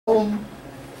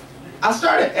I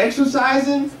started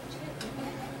exercising.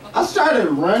 I started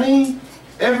running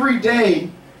every day.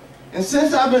 And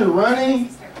since I've been running,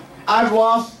 I've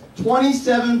lost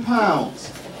 27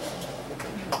 pounds.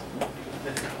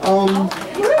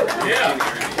 Yeah.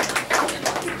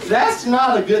 That's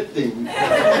not a good thing.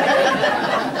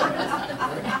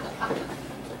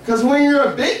 Because when you're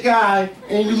a big guy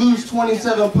and you lose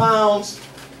 27 pounds,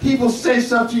 people say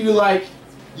stuff to you like,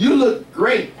 you look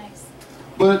great.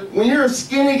 But when you're a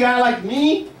skinny guy like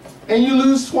me and you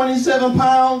lose 27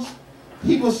 pounds,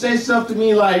 people say stuff to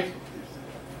me like,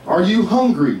 are you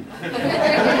hungry?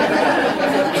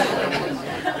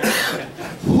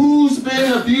 Who's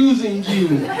been abusing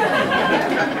you?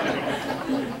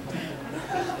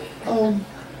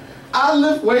 I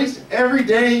lift weights every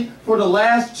day for the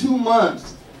last 2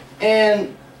 months,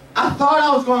 and I thought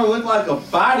I was going to look like a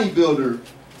bodybuilder,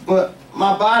 but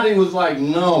my body was like,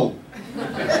 no.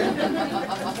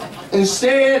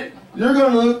 Instead, you're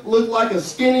going to look like a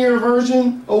skinnier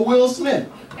version of Will Smith.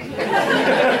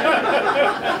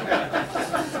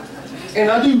 And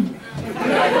I do.